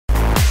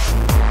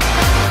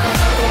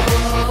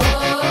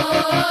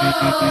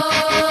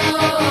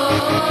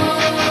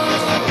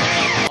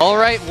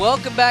right,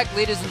 welcome back,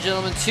 ladies and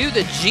gentlemen, to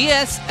the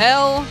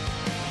GSL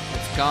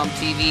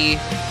GOMTV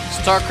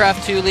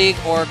Starcraft 2 League,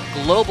 or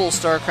Global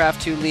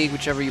Starcraft 2 League,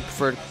 whichever you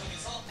prefer to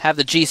have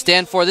the G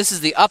stand for. This is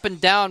the up and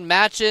down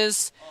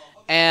matches,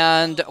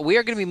 and we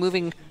are going to be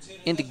moving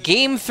into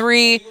Game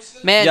 3.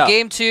 Man, yeah.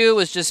 Game 2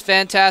 was just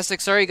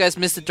fantastic. Sorry you guys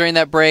missed it during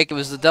that break. It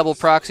was the double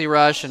proxy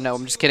rush, and no,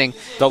 I'm just kidding.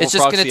 Double it's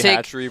just proxy gonna take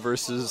hatchery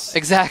versus...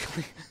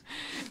 Exactly.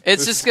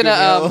 It's just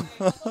gonna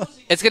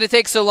it's gonna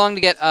take so long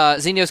to get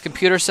Xenio's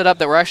computer set up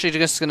that we're actually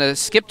just gonna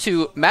skip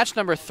to match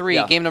number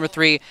 3, game number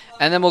 3,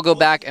 and then we'll go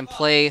back and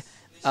play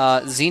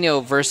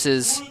Xenio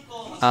versus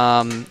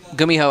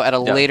Gumiho at a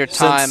later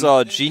time.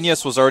 Since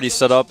Genius was already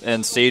set up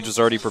and Sage was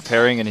already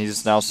preparing and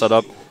he's now set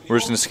up, we're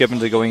just gonna skip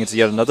into going into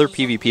yet another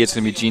PvP. It's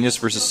gonna be Genius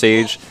versus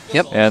Sage.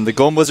 Yep. And the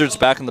Golem Wizard's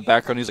back in the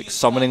background. He's like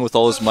summoning with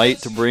all his might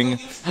to bring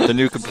the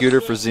new computer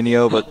for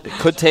Xenio, but it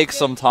could take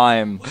some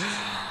time.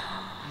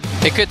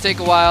 It could take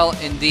a while,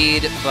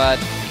 indeed, but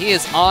he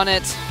is on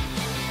it,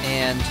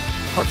 and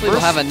hopefully we'll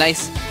have a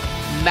nice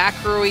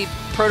macro-y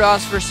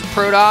Protoss versus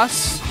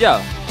Protoss.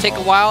 Yeah. Take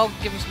a while,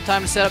 give him some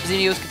time to set up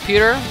Xenio's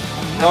computer.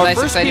 Our nice,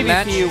 first exciting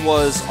PvP match.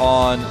 was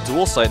on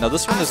Dual Site. Now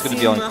this one is going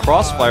to be on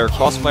Crossfire.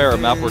 Crossfire, a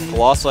map where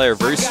Colossi are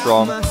very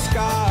strong.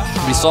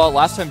 We saw it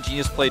last time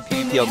Genius played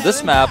PvP on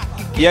this map.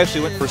 He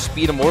actually went for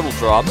Speed Immortal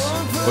drops,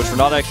 which were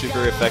not actually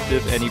very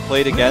effective, and he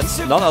played against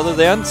none other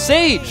than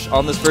Sage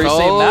on this very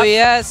same map. Oh,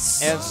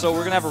 yes. And so we're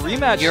going to have a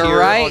rematch here You're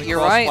right, on you're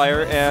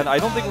Crossfire, and I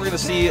don't think we're going to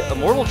see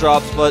Immortal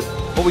drops, but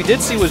what we did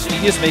see was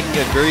Genius making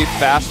a very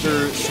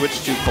faster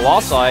switch to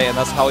Colossi, and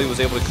that's how he was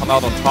able to come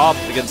out on top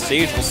against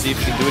Sage. We'll see if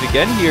he can do it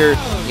again here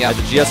at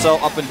the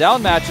GSL up and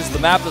down matches. The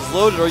map is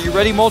loaded. Are you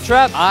ready,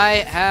 Moltrap?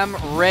 I am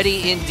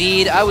ready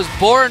indeed. I was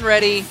born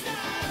ready.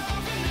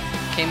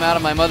 Came out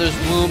of my mother's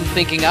womb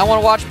thinking, I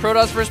want to watch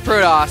Protoss versus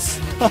Protoss.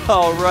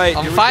 All right,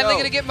 I'm finally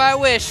going to get my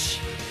wish.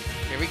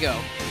 Here we go.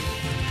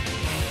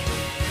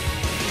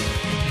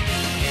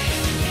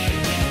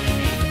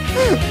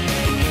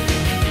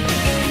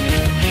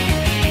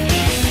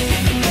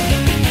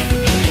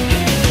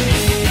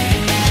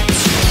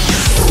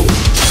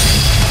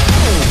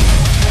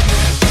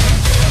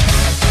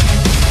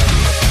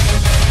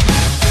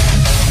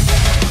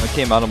 I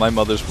came out of my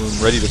mother's womb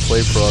ready to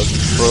play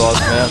Protoss,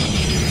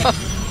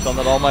 man. Done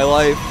that all my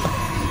life.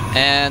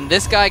 And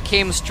this guy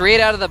came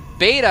straight out of the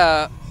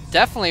beta,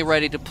 definitely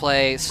ready to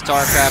play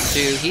StarCraft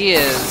 2. He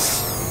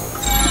is...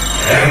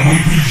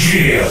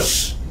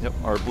 MVP. Yep,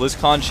 our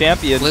Blizzcon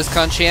champion.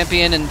 Blizzcon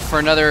champion, and for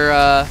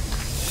another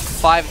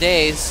 5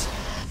 days.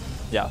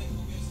 Yeah.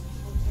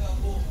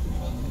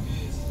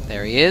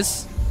 There he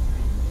is.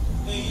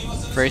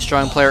 Very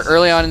strong player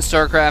early on in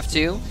StarCraft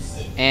 2.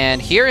 And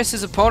here is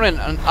his opponent,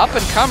 an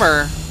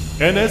up-and-comer.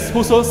 NS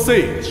versus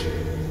Sage.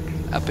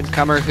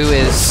 Up-and-comer who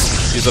is...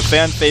 He's a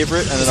fan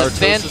favorite and an Artosis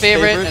fan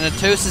favorite and a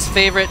Tosis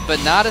favorite,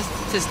 but not a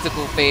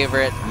statistical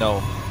favorite.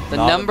 No. The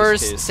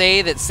numbers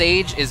say that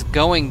Sage is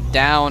going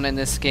down in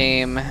this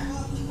game.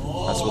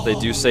 That's what they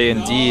do say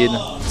indeed.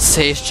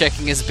 Sage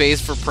checking his base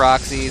for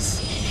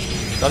proxies.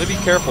 Gotta be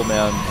careful,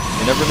 man.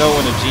 You never know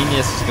when a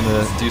genius is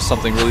gonna do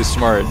something really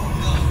smart.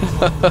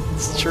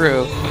 It's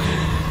true.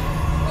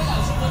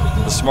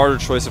 The smarter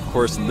choice, of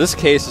course, in this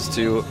case is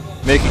to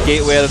make a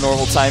gateway at a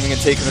normal timing and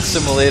take an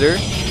assimilator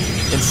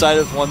inside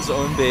of one's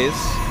own base.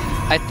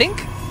 I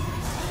think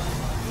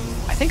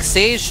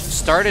Sage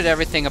started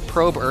everything a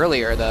probe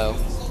earlier, though.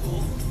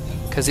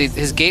 Because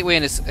his gateway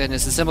and his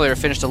assimilator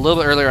finished a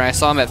little bit earlier, and I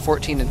saw him at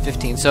 14 and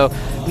 15. So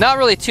not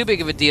really too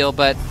big of a deal,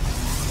 but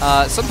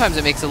sometimes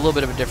it makes a little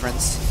bit of a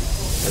difference.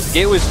 As the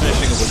gateway's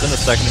finishing within a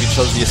second of each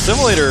other, the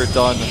assimilator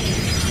done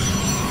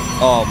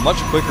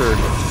much quicker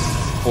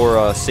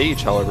for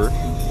Sage, however.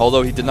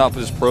 Although he did not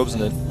put his probes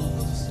in it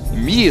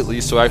immediately,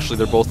 so actually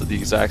they're both at the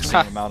exact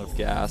same amount of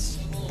gas.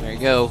 There you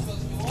go.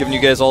 Giving you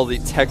guys all the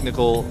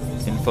technical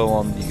info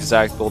on the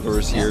exact build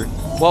orders here.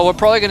 Well, we're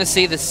probably going to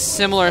see the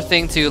similar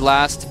thing to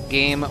last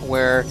game,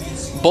 where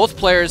both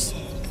players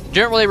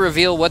don't really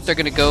reveal what they're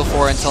going to go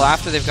for until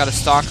after they've got a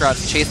stalker out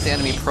to chase the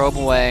enemy probe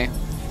away.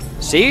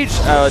 Sage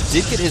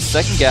did get his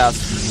second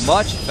gas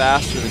much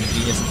faster than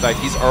Genius. In fact,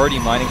 he's already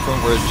mining from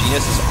him, whereas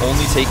Genius is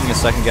only taking a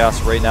second gas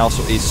right now,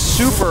 so a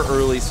super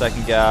early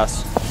second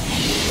gas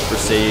for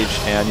Sage,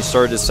 and he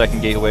started his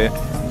second gateway.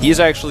 He's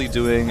actually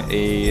doing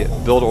a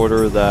build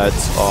order that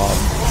is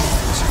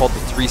called the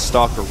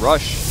 3-Stalker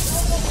Rush,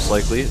 most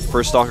likely.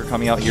 First Stalker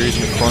coming out here, he's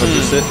going to Chrono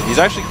Boost it. He's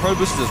actually Chrono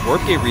Boosted his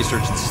Warp Gate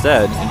Research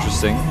instead,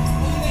 interesting.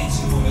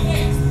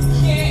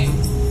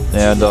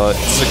 And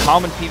it's a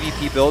common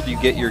PvP build. You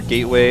get your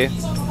gateway,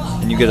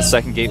 and you get a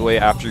second gateway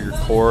after your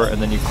core,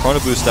 and then you Chrono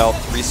Boost out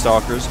 3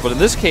 Stalkers. But in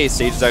this case,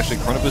 Sage is actually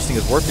Chrono Boosting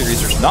his Warp Gate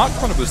Research, not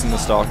Chrono Boosting the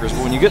Stalkers.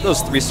 But when you get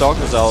those 3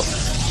 Stalkers out,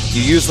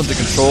 you use them to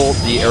control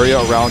the area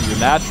around your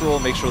natural,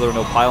 make sure there are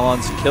no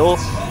pylons to kill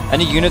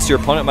any units your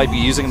opponent might be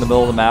using in the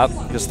middle of the map,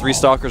 because 3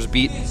 Stalkers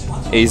beat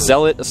a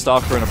Zealot, a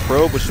Stalker, and a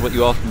Probe, which is what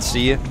you often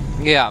see.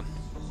 Yeah.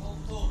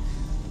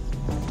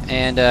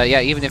 And yeah,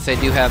 even if they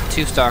do have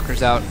 2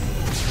 Stalkers out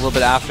a little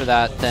bit after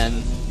that,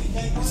 then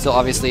Still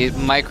obviously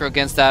micro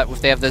against that.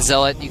 If they have the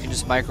Zealot, you can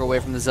just micro away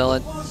from the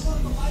Zealot.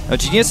 Now,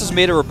 Genius has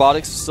made a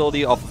robotics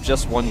facility off of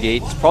just one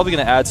gate. He's probably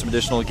going to add some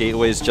additional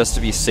gateways just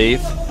to be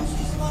safe.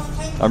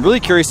 I'm really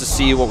curious to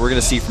see what we're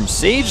going to see from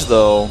Sage,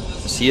 though,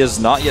 as he has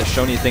not yet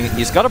shown anything.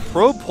 He's got a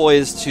probe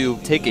poised to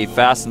take a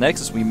fast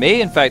Nexus. We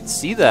may, in fact,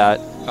 see that.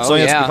 Something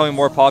that's becoming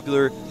more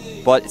popular,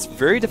 but it's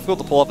very difficult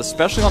to pull up,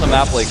 especially on a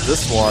map like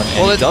this one.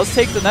 And he does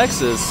take the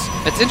Nexus.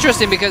 It's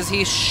interesting because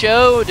he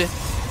showed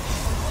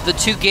the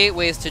 2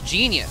 gateways to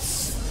Genius.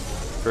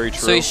 Very true.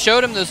 So he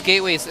showed him those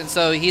gateways, and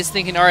so he's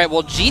thinking, all right,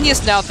 well,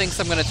 Genius now thinks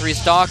I'm going to 3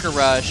 Stalker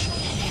Rush,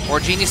 or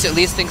Genius at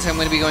least thinks I'm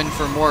going to be going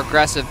for a more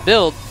aggressive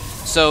build.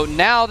 So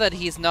now that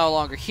he's no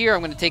longer here,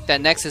 I'm going to take that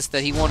Nexus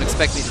that he won't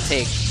expect me to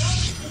take.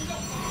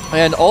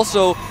 And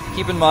also,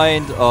 keep in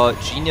mind,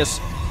 Genius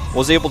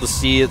was able to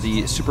see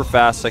the super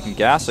fast second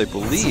gas, I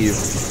believe.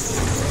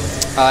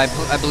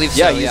 I believe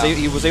so, yeah.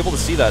 He was able to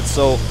see that.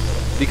 So,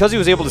 because he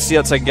was able to see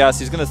that second gas,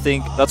 he's going to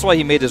think, that's why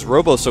he made his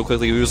Robo so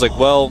quickly. He was like,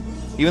 well,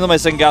 even though my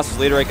second gas was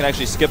later, I can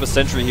actually skip a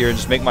sentry here and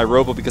just make my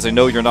Robo because I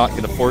know you're not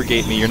going to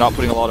 4-gate me. You're not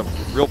putting a lot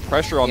of real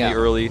pressure on me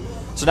early.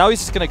 So now he's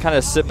just going to kind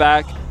of sit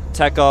back,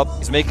 tech up.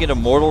 He's making it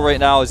immortal right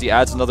now as he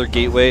adds another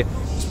gateway.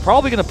 He's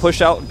probably going to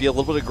push out and be a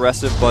little bit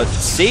aggressive, but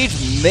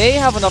Sage may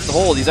have enough to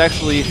hold. He's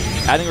actually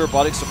adding a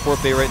robotic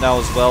support bay right now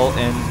as well,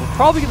 and we're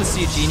probably going to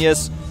see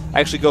Genius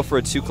actually go for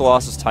a 2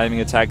 Colossus timing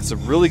attack. It's a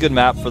really good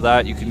map for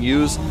that. You can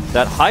use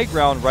that high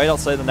ground right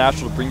outside the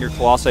natural to bring your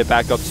Colossi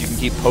back up so you can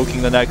keep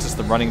poking the Nexus,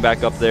 then running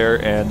back up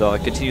there, and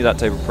continue that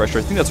type of pressure.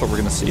 I think that's what we're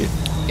going to see.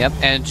 Yep,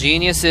 and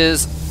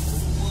Genius's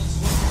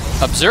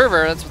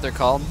Observer, that's what they're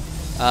called,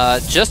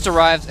 just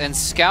arrives and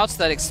scouts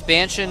that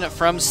expansion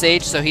from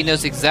Sage, so he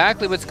knows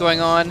exactly what's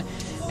going on.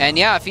 And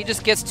yeah, if he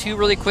just gets 2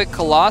 really quick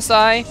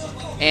Colossi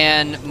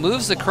and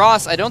moves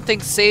across, I don't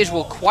think Sage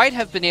will quite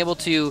have been able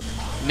to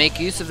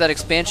make use of that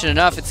expansion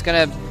enough. It's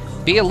going to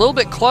be a little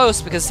bit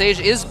close because Sage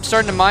is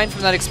starting to mine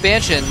from that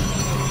expansion.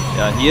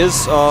 Yeah, he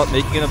is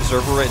making an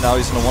Observer right now.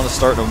 He's going to want to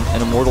start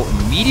an Immortal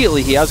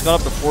immediately. He has gone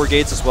up to 4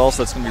 gates as well,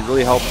 so that's going to be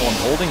really helpful in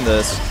holding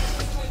this.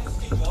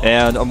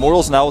 And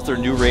Immortals now with their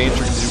new range are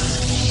going to do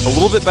a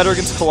little bit better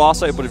against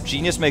Colossi, but if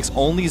Genius makes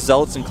only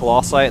Zealots and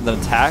Colossi and then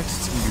attacks,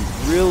 it's going to be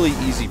really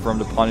easy for him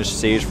to punish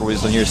Sage for what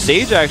he's done here.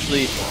 Sage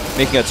actually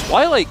making a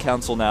Twilight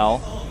Council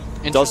now.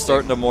 Does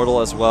start an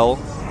Immortal as well.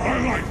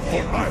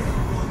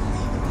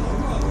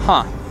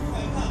 Huh.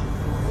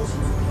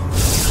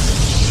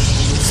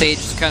 Sage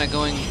is kind of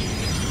going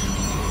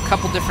a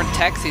couple different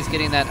techs. He's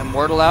getting that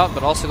Immortal out,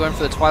 but also going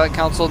for the Twilight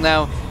Council.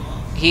 Now,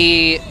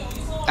 he...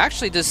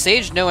 Actually, does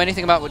Sage know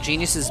anything about what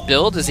Genius's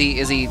build? Is he...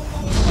 He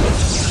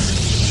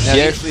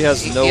actually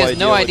has no idea. He has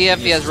no idea if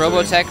he has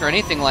Robotech or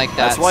anything like that.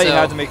 That's why he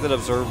had to make that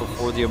Observer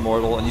before the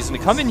Immortal. And he's going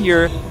to come in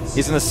here,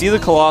 he's going to see the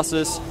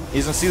Colossus,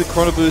 he's going to see the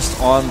Chrono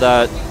Boost on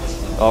that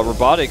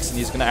Robotics, and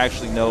he's going to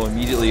actually know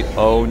immediately,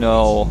 oh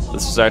no,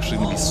 this is actually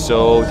going to be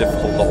so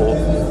difficult to hold.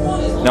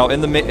 Now,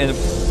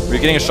 we're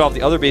getting a shot of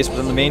the other base, but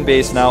in the main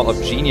base now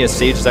of Genius,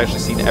 Sage has actually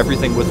seen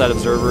everything with that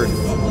Observer.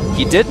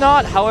 He did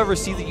not, however,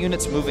 see the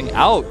units moving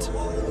out.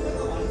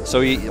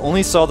 So he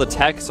only saw the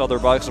tech, saw the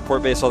robotic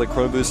support base, saw the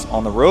Chrono Boost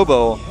on the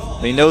Robo,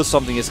 and he knows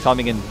something is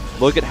coming, and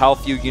look at how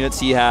few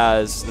units he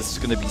has. This is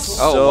going to be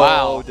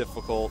so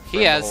difficult for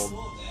him to hold.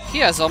 He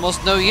has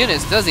almost no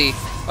units, does he?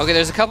 Okay,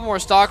 there's a couple more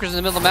Stalkers in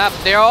the middle of the map.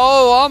 They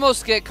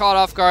almost get caught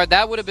off guard.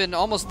 That would have been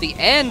almost the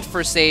end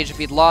for Sage if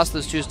he'd lost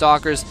those 2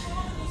 Stalkers,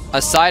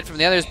 aside from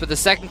the others. But the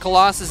second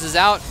Colossus is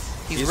out.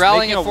 He's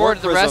rallying it forward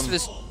to the rest of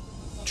his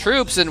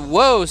troops, and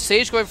whoa,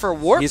 Sage going for a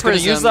Warp Prism. He's going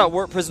to use that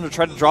Warp Prism to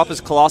try to drop his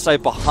Colossi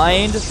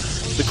behind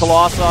the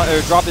Colossi,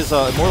 or drop his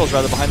Immortals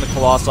rather behind the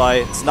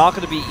Colossi. It's not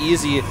going to be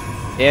easy,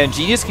 and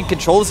Genius can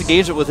control this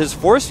engagement with his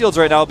Force Fields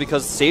right now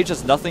because Sage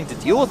has nothing to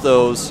deal with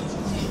those.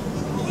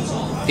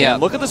 Yeah.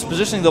 And look at this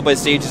positioning though by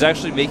Sage. He's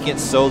actually making it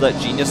so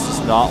that Genius does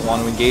not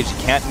want to engage.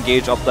 He can't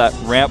engage up that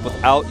ramp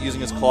without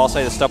using his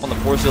Colossi to step on the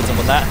Force Fields, and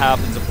when that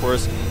happens, of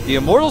course, the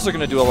Immortals are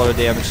going to do a lot of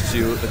damage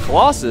to the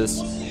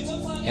Colossus.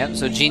 Yep,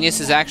 so Genius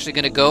is actually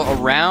going to go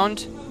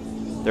around.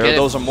 There are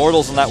those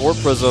Immortals in that Warp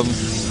Prism.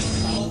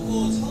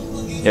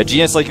 Yeah,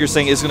 Genius, like you're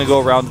saying, is going to go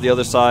around to the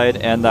other side,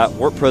 and that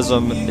Warp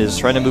Prism is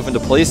trying to move into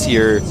place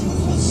here.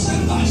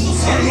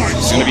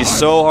 It's going to be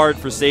so hard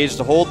for Sage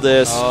to hold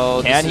this.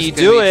 Oh, Can he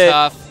do it?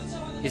 Tough.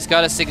 He's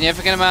got a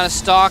significant amount of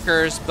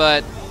Stalkers,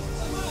 but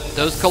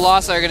those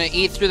Colossi are going to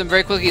eat through them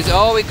very quickly. He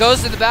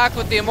goes to the back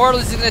with the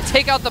Immortals. He's going to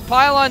take out the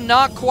Pylon.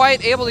 Not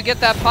quite able to get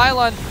that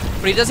Pylon,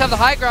 but he does have the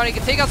high ground. He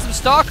can take out some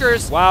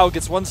Stalkers. Wow,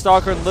 gets 1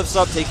 Stalker and lifts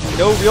up, taking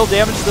no real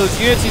damage to those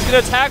units. He's going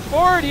to attack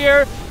forward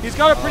here. He's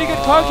got a pretty good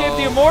concave.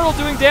 The Immortal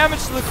doing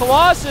damage to the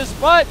Colossus,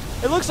 but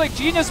it looks like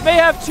Genius may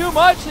have too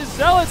much. His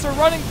Zealots are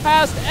running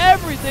past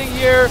everything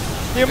here.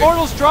 The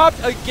Immortals dropped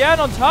again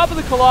on top of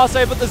the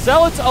Colossi, but the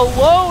Zealots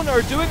alone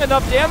are doing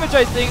enough damage,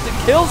 I think, to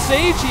kill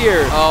Sage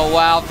here. Oh,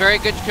 wow. Very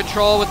good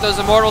control with those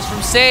Immortals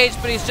from Sage,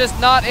 but he's just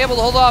not able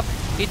to hold off.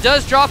 He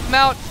does drop them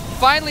out,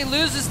 finally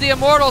loses the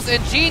Immortals,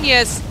 and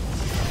Genius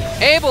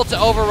able to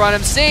overrun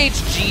him. Sage,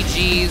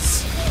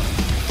 GG's.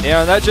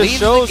 And that just Leads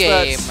shows the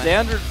that game.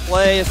 standard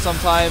play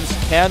sometimes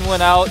can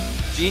win out.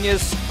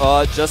 Genius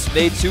just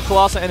made 2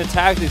 Colossi and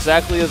attacked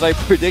exactly as I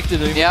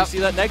predicted. I mean, when you see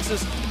that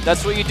Nexus,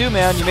 that's what you do,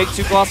 man. You make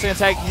 2 Colossi and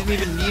attack. You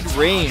didn't even need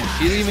range.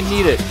 You didn't even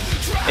need it.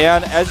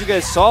 And as you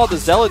guys saw, the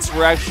Zealots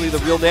were actually the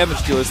real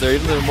damage dealers there.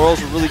 Even though the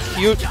Immortals were really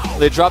cute,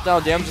 they dropped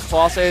down damage to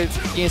Colossi.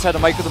 Genius had a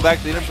micro the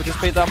back. They didn't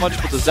participate that much,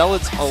 but the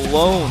Zealots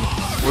alone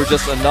were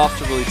just enough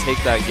to really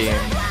take that game.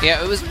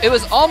 Yeah, it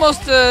was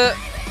almost a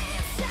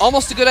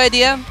good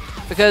idea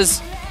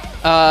because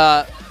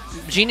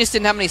Genius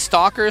didn't have any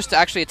Stalkers to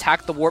actually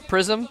attack the Warp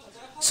Prism.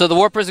 So the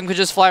Warp Prism could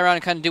just fly around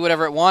and kind of do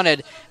whatever it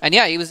wanted. And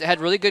yeah, he had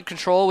really good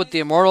control with the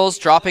Immortals,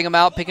 dropping them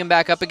out, picking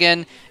back up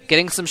again,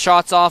 getting some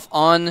shots off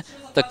on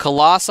the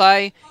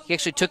Colossi. He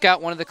actually took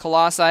out one of the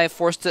Colossi,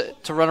 forced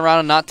it to run around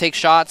and not take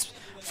shots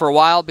for a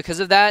while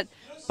because of that.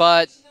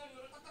 But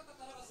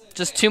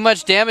just too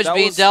much damage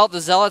being dealt.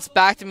 The Zealots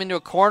backed him into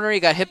a corner. He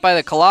got hit by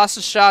the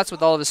Colossus shots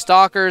with all of his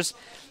Stalkers.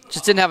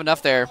 Just didn't have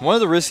enough there. One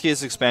of the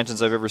riskiest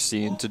expansions I've ever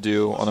seen to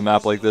do on a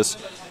map like this.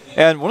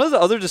 And one of the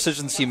other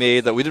decisions he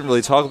made that we didn't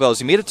really talk about is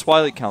he made a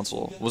Twilight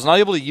Council. Was not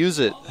able to use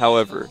it,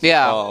 however.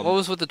 Yeah, what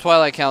was with the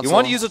Twilight Council? He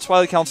wanted to use the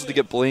Twilight Council to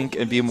get Blink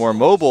and be more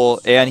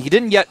mobile, and he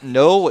didn't yet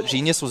know what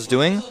Genius was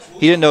doing.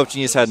 He didn't know if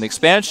Genius had an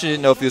expansion. He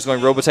didn't know if he was going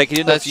Robotech. He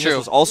didn't know if Genius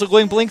was also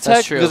going Blink Tech.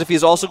 That's true. Because if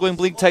he's also going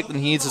Blink Tech, then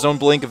he needs his own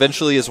Blink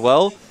eventually as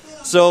well.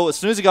 So as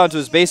soon as he got into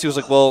his base, he was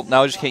like, well,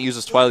 now I just can't use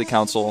this Twilight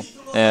Council.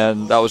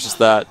 And that was just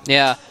that.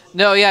 Yeah.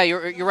 No, yeah,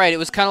 you're right. It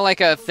was kind of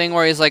like a thing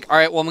where he's like, all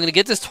right, well, I'm going to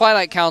get this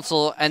Twilight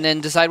Council and then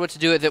decide what to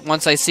do with it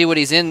once I see what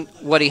he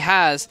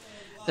has.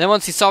 And then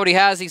once he saw what he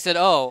has, he said,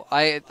 oh,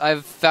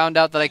 I've found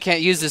out that I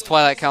can't use this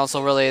Twilight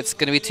Council, really. It's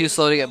going to be too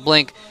slow to get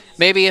Blink.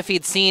 Maybe if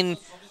he'd seen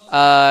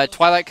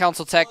Twilight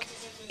Council tech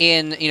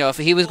in, if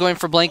he was going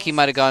for Blink, he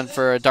might have gone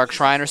for a Dark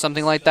Shrine or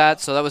something like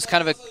that. So that was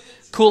kind of a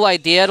cool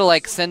idea to,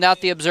 like, send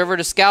out the Observer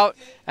to scout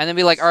and then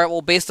be like, all right,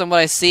 well, based on what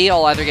I see,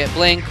 I'll either get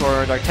Blink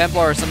or Dark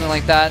Templar or something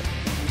like that.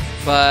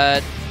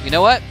 But you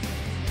know what?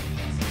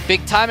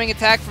 Big timing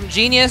attack from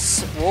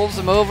Genius. Rolls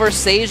him over.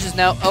 Sage is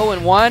now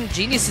 0-1.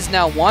 Genius is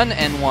now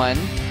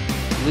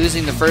 1-1.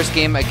 Losing the first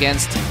game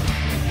against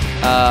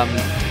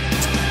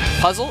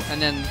Puzzle. And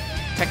then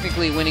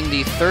technically winning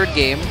the third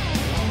game.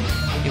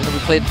 Even though we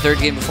played the third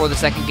game before the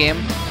second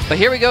game. But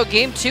here we go.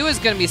 Game 2 is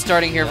going to be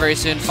starting here very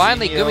soon.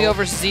 Finally, Gumio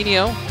versus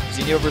Zenio.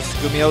 Zenio versus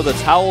Gumio, the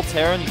towel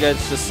Terran. You guys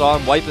just saw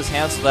him wipe his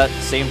hands, so that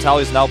same towel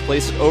he's now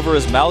placed it over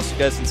his mouse. You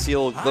guys can see a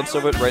little glimpse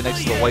of it right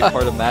next to the white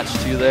part of match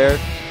 2 there.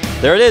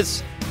 There it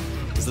is.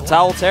 It's the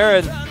towel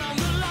Terran.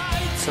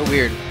 So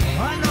weird.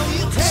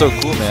 So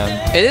cool,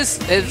 man.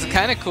 It's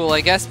kind of cool, I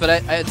guess,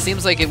 but it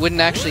seems like it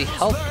wouldn't actually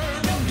help.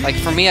 Like,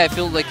 for me, I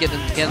feel like get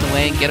in the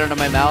way and get under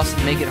my mouse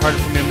and make it harder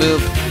for me to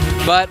move.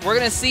 But we're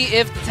going to see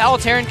if the towel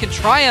Terran can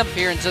triumph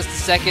here in just a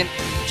second.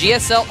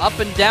 GSL up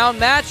and down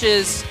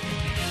matches.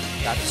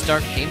 About to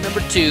start game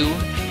number 2.